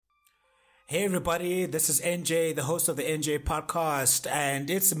Hey everybody, this is NJ, the host of the NJ podcast, and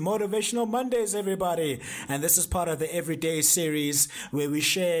it's Motivational Mondays, everybody. And this is part of the Everyday series where we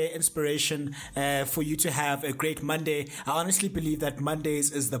share inspiration for you to have a great Monday. I honestly believe that Mondays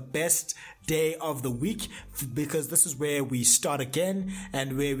is the best day of the week because this is where we start again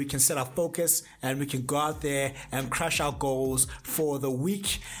and where we can set our focus and we can go out there and crush our goals for the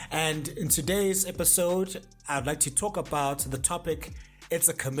week. And in today's episode, I'd like to talk about the topic, it's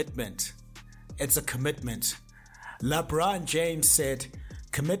a commitment. It's a commitment. LeBron James said,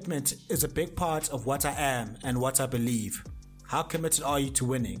 commitment is a big part of what I am and what I believe. How committed are you to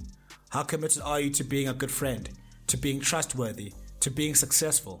winning? How committed are you to being a good friend, to being trustworthy, to being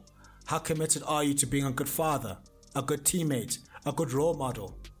successful? How committed are you to being a good father, a good teammate, a good role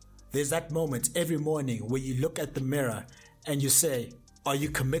model? There's that moment every morning where you look at the mirror and you say, are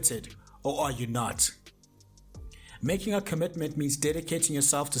you committed or are you not? Making a commitment means dedicating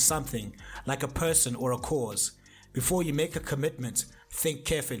yourself to something, like a person or a cause. Before you make a commitment, think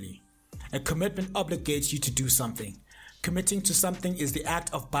carefully. A commitment obligates you to do something. Committing to something is the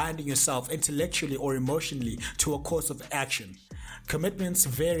act of binding yourself intellectually or emotionally to a course of action. Commitments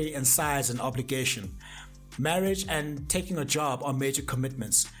vary in size and obligation. Marriage and taking a job are major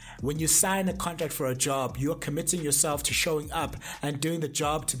commitments. When you sign a contract for a job, you are committing yourself to showing up and doing the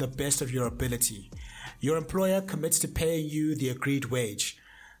job to the best of your ability. Your employer commits to paying you the agreed wage.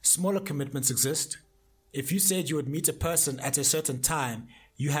 Smaller commitments exist. If you said you would meet a person at a certain time,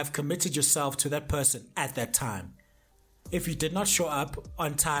 you have committed yourself to that person at that time. If you did not show up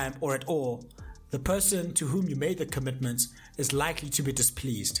on time or at all, the person to whom you made the commitment is likely to be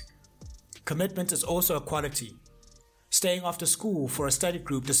displeased. Commitment is also a quality. Staying after school for a study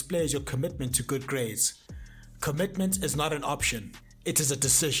group displays your commitment to good grades. Commitment is not an option, it is a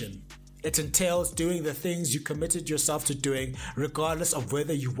decision. It entails doing the things you committed yourself to doing regardless of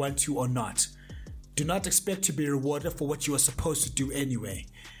whether you want to or not. Do not expect to be rewarded for what you are supposed to do anyway.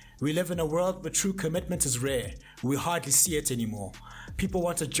 We live in a world where true commitment is rare. We hardly see it anymore. People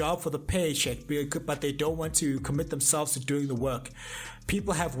want a job for the paycheck, but they don't want to commit themselves to doing the work.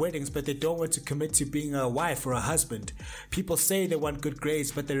 People have weddings, but they don't want to commit to being a wife or a husband. People say they want good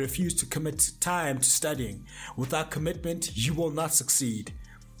grades, but they refuse to commit time to studying. Without commitment, you will not succeed.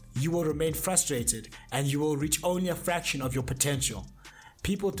 You will remain frustrated and you will reach only a fraction of your potential.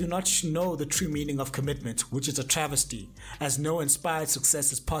 People do not know the true meaning of commitment, which is a travesty, as no inspired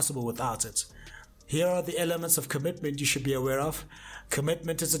success is possible without it. Here are the elements of commitment you should be aware of.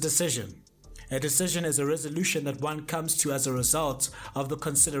 Commitment is a decision. A decision is a resolution that one comes to as a result of the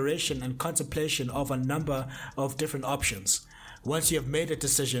consideration and contemplation of a number of different options. Once you have made a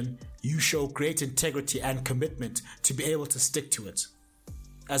decision, you show great integrity and commitment to be able to stick to it.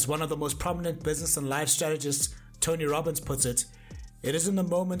 As one of the most prominent business and life strategists, Tony Robbins, puts it, it is in the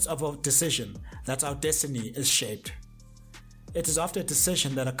moments of a decision that our destiny is shaped. It is after a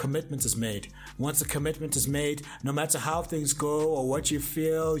decision that a commitment is made. Once a commitment is made, no matter how things go or what you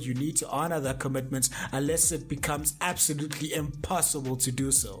feel, you need to honor that commitment unless it becomes absolutely impossible to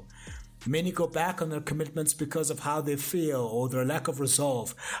do so. Many go back on their commitments because of how they feel or their lack of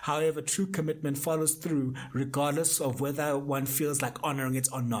resolve. However, true commitment follows through regardless of whether one feels like honoring it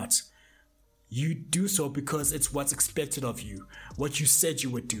or not. You do so because it's what's expected of you, what you said you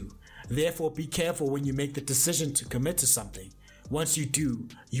would do. Therefore, be careful when you make the decision to commit to something. Once you do,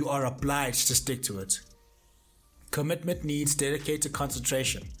 you are obliged to stick to it. Commitment needs dedicated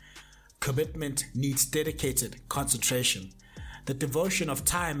concentration. Commitment needs dedicated concentration. The devotion of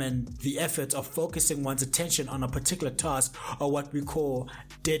time and the effort of focusing one's attention on a particular task are what we call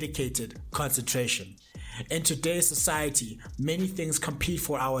dedicated concentration. In today's society, many things compete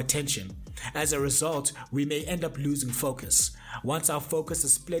for our attention. As a result, we may end up losing focus. Once our focus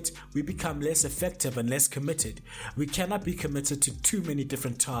is split, we become less effective and less committed. We cannot be committed to too many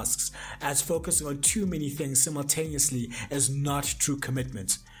different tasks, as focusing on too many things simultaneously is not true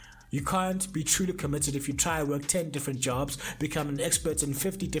commitment. You can't be truly committed if you try work 10 different jobs, become an expert in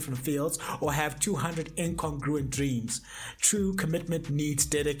 50 different fields, or have 200 incongruent dreams. True commitment needs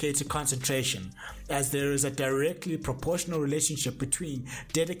dedicated concentration, as there is a directly proportional relationship between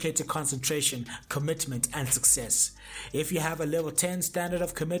dedicated concentration, commitment, and success. If you have a level 10 standard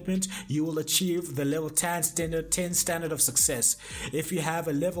of commitment, you will achieve the level 10 standard of success. If you have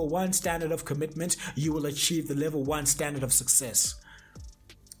a level 1 standard of commitment, you will achieve the level 1 standard of success.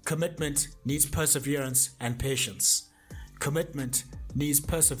 Commitment needs perseverance and patience. Commitment needs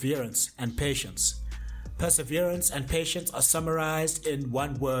perseverance and patience. Perseverance and patience are summarized in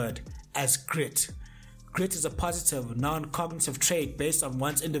one word as grit. Grit is a positive, non-cognitive trait based on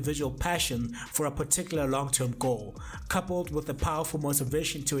one's individual passion for a particular long-term goal, coupled with a powerful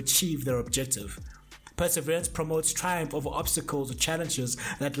motivation to achieve their objective. Perseverance promotes triumph over obstacles or challenges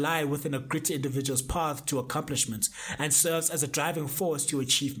that lie within a gritty individual's path to accomplishment and serves as a driving force to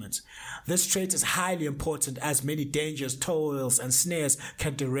achievement. This trait is highly important as many dangers, toils, and snares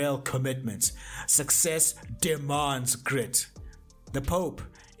can derail commitment. Success demands grit. The Pope,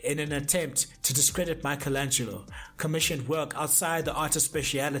 in an attempt to discredit Michelangelo, commissioned work outside the artist's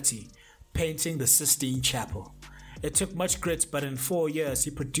speciality, painting the Sistine Chapel. It took much grit, but in 4 years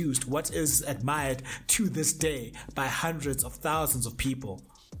he produced what is admired to this day by hundreds of thousands of people.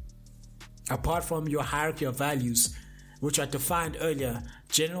 Apart from your hierarchy of values, which I defined earlier,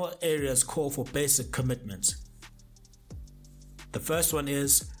 general areas call for basic commitment. The first one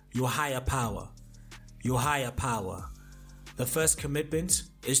is your higher power. Your higher power. The first commitment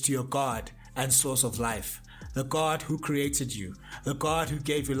is to your God and source of life. The God who created you, the God who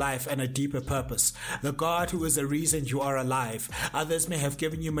gave you life and a deeper purpose, the God who is the reason you are alive. Others may have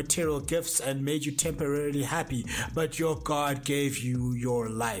given you material gifts and made you temporarily happy, but your God gave you your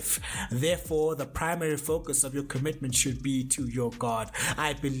life. Therefore, the primary focus of your commitment should be to your God.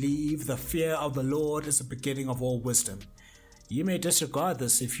 I believe the fear of the Lord is the beginning of all wisdom. You may disregard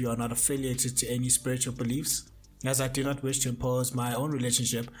this if you are not affiliated to any spiritual beliefs, as I do not wish to impose my own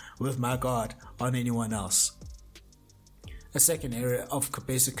relationship with my God on anyone else. A second area of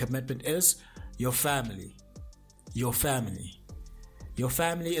basic commitment is your family. Your family. Your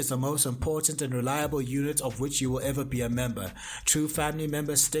family is the most important and reliable unit of which you will ever be a member. True family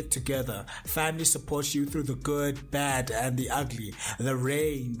members stick together. Family supports you through the good, bad, and the ugly, the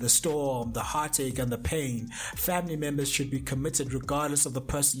rain, the storm, the heartache, and the pain. Family members should be committed regardless of the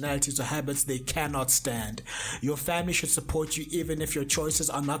personalities or habits they cannot stand. Your family should support you even if your choices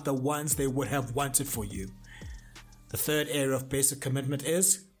are not the ones they would have wanted for you. The third area of basic commitment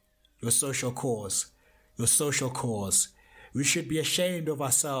is your social cause. Your social cause. We should be ashamed of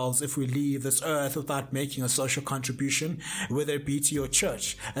ourselves if we leave this earth without making a social contribution, whether it be to your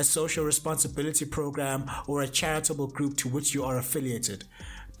church, a social responsibility program, or a charitable group to which you are affiliated.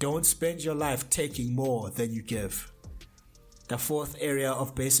 Don't spend your life taking more than you give. The fourth area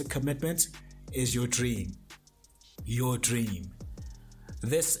of basic commitment is your dream. Your dream.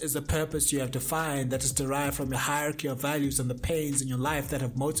 This is a purpose you have defined that is derived from your hierarchy of values and the pains in your life that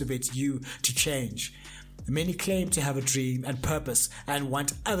have motivated you to change. Many claim to have a dream and purpose and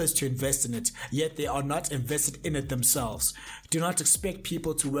want others to invest in it, yet they are not invested in it themselves. Do not expect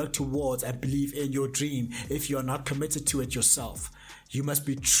people to work towards and believe in your dream if you are not committed to it yourself. You must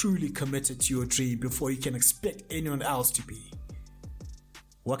be truly committed to your dream before you can expect anyone else to be.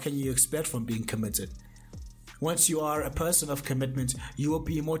 What can you expect from being committed? Once you are a person of commitment, you will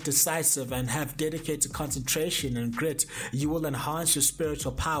be more decisive and have dedicated concentration and grit. You will enhance your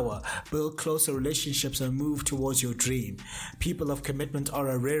spiritual power, build closer relationships, and move towards your dream. People of commitment are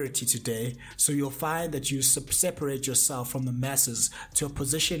a rarity today, so you'll find that you separate yourself from the masses to a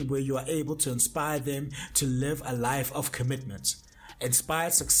position where you are able to inspire them to live a life of commitment.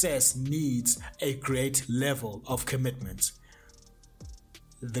 Inspired success needs a great level of commitment.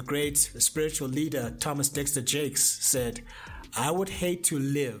 The great spiritual leader Thomas Dexter Jakes said, "I would hate to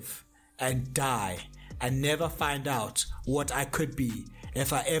live and die and never find out what I could be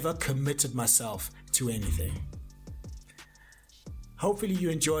if I ever committed myself to anything." Hopefully you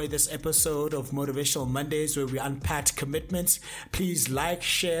enjoy this episode of Motivational Mondays where we unpack commitments. Please like,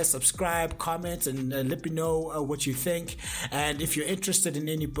 share, subscribe, comment, and let me know what you think. And if you're interested in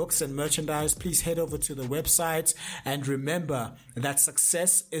any books and merchandise, please head over to the website. And remember that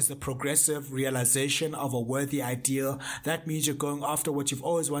success is the progressive realization of a worthy ideal. That means you're going after what you've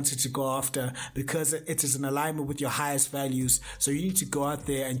always wanted to go after because it is in alignment with your highest values. So you need to go out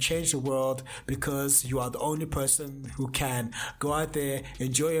there and change the world because you are the only person who can. Go out there,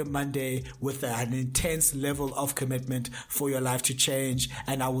 enjoy your Monday with an intense level of commitment for your life to change,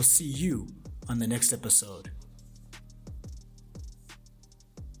 and I will see you on the next episode.